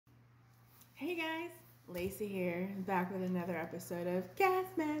Hey guys, Lacey here, back with another episode of Gas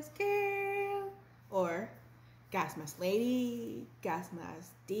Mask Girl, or Gas Mask Lady, Gas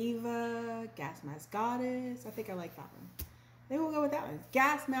Mask Diva, Gas Mask Goddess. I think I like that one. Maybe we'll go with that one.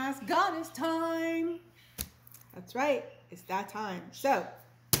 Gas Mask Goddess time. That's right, it's that time. So,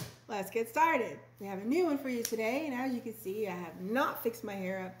 let's get started. We have a new one for you today, and as you can see, I have not fixed my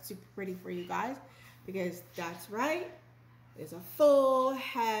hair up super pretty for you guys, because that's right, it's a full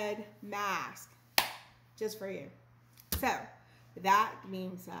head mask just for you. So, with that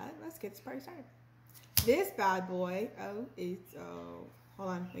being said, let's get this party started. This bad boy, hold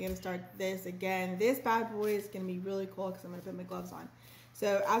on, we gotta start this again. This bad boy is gonna be really cool because I'm gonna put my gloves on.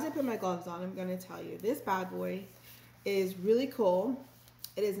 So, as I put my gloves on, I'm gonna tell you, this bad boy is really cool.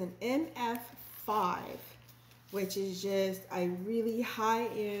 It is an MF5, which is just a really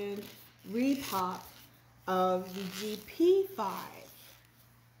high-end repop of the GP-5,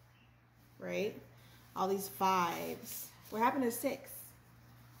 right? All these fives. What happened to 6?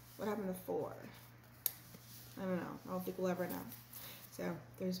 What happened to 4? I don't know. I don't think we'll ever know. So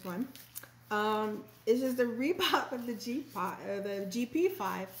there's one. It's just a repop of the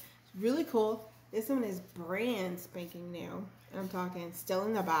GP-5. It's really cool. This one is brand spanking new. I'm talking still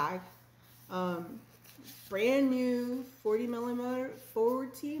in the bag. Brand new 40 millimeter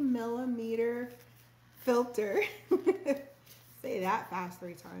filter. Say that fast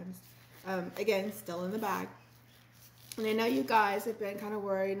 3 times. Again, still in the bag. And I know you guys have been kind of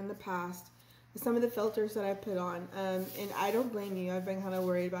worried in the past with some of the filters that I put on. And I don't blame you. I've been kind of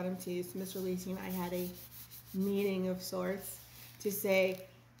worried about them too. So Mr. Lacey and I had a meeting of sorts to say,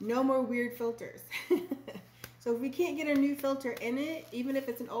 no more weird filters. So if we can't get a new filter in it, even if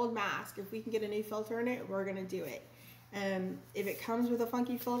it's an old mask, if we can get a new filter in it, we're going to do it. If it comes with a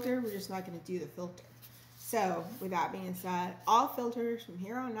funky filter, we're just not going to do the filter. So with that being said, all filters from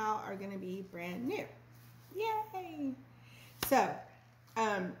here on out are going to be brand new. Yay! So,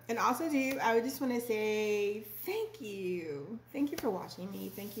 and also too, I would just want to say thank you. Thank you for watching me.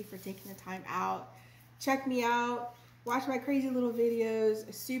 Thank you for taking the time out. Check me out. Watch my crazy little videos.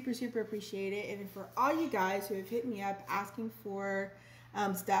 I super, super appreciate it. And for all you guys who have hit me up asking for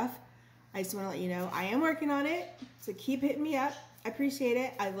stuff, I just want to let you know I am working on it. So keep hitting me up. I appreciate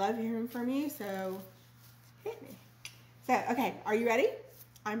it. I love hearing from you. So hit me. So, okay. Are you ready?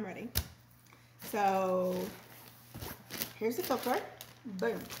 I'm ready. So here's the filter.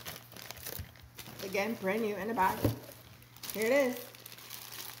 Boom. Again, brand new in the bag. Here it is.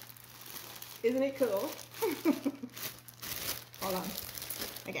 Isn't it cool? Hold on.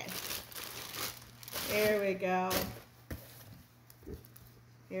 Okay. There we go.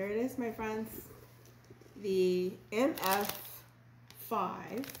 Here it is, my friends. The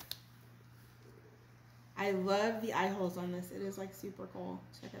MF5. I love the eye holes on this. It is like super cool.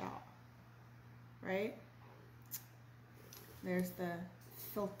 Check it out. Right? There's the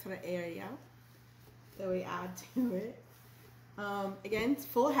filter area that we add to it. Again, it's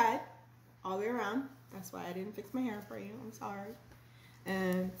full head all the way around. That's why I didn't fix my hair for you. I'm sorry.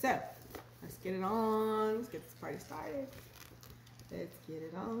 So, let's get it on. Let's get this party started. Let's get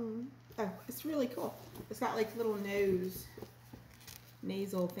it on. Oh, it's really cool. It's got like little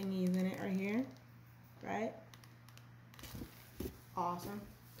nasal thingies in it right here. Right? Awesome.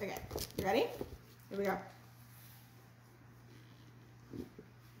 Okay, you ready? Here we go.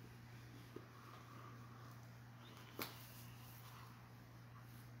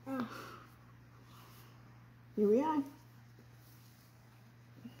 Oh. Here we are.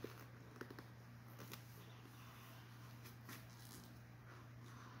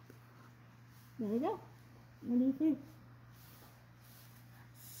 There we go. What do you think?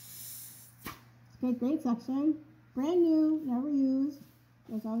 Okay, great section. Brand new, never used.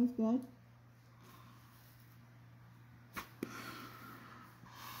 That's always good.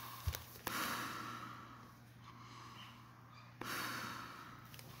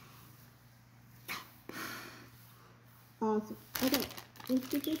 Awesome. Okay, let's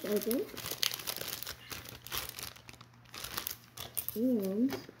get this open.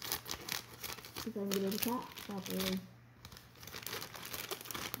 And see if I can get it to top properly.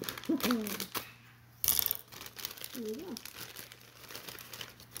 There we go.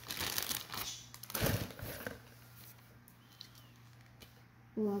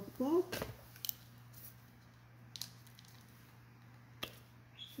 Pull out the plug.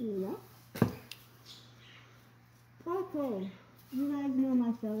 There we go. Okay, you guys know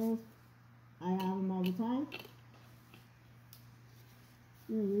my struggles. I have them all the time.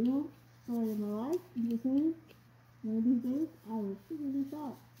 There we go. Story of my life. You just saying, one of these days, I will figure this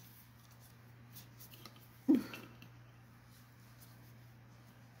out.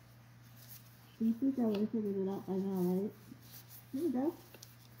 You think I would have figured it out by now, right? Here we go.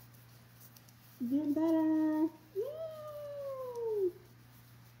 You're getting better. Yay!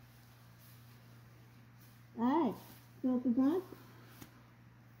 Alright, filter's on.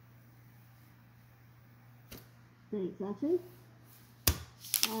 Great section.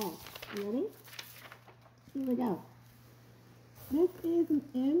 Alright, you ready? Here we go. This is an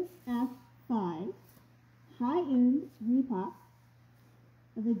MF5 high-end repop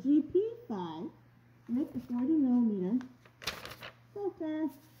of a GP-5 with a 40mm filter.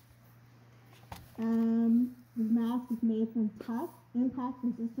 The mask is made from tough,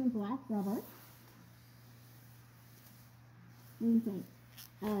 impact-resistant black rubber. What do you think?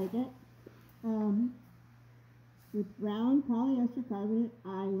 I like it. With brown polyester carbonate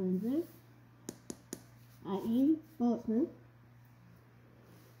eye lenses, i.e. bulletproof.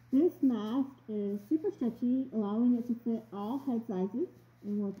 This mask is super stretchy, allowing it to fit all head sizes,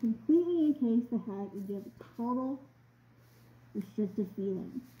 and will completely encase the head and give a total restrictive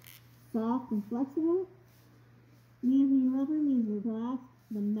feeling. Soft and flexible, leaving rubber means relax.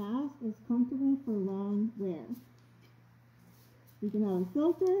 The mask is comfortable for long wear. You can have a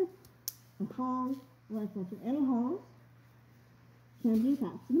filter, a hose, or a filter and a hose can be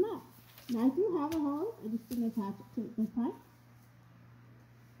attached to the mask. Now I do have a hose, I just didn't attach it to it this time.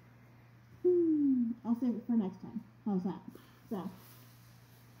 I'll save it for next time. How's that? So,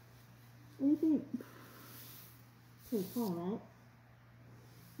 what do you think? Pretty cool, right?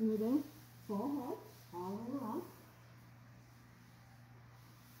 Here we go. Full head, all the way around.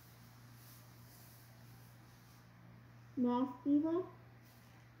 Mask diva?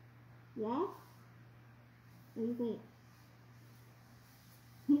 Yeah? What do you think?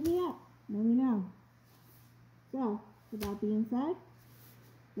 Hit me up. Let me know. So, with that being said,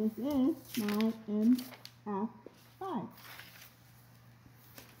 this is my MF5.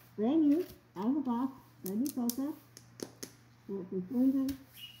 Brand new, out of the box, brand new filter. Bulletproof lenses.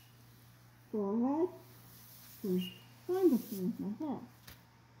 Full head. With wonderful with my hair.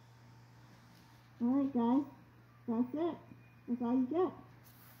 Alright guys, that's it. That's all you get.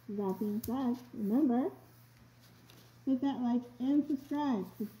 With that being said, remember, hit that like and subscribe.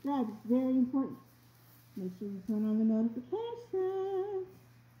 Subscribe is very important. Make sure you turn on the notifications.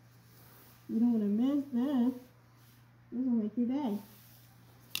 You don't want to miss this. This will make your day.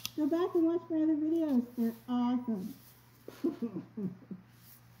 Go back and watch my other videos. They're awesome.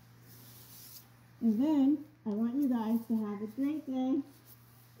 And then, I want you guys to have a great day,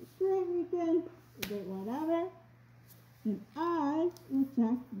 a great weekend, a great whatever. And I will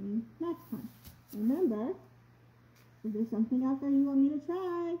check you next time. Remember, if there's something out there you want me to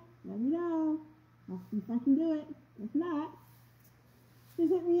try, let me know. I'll see if I can do it. If not,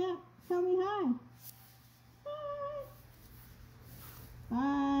 just hit me up. Tell me hi. Bye.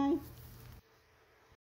 Bye.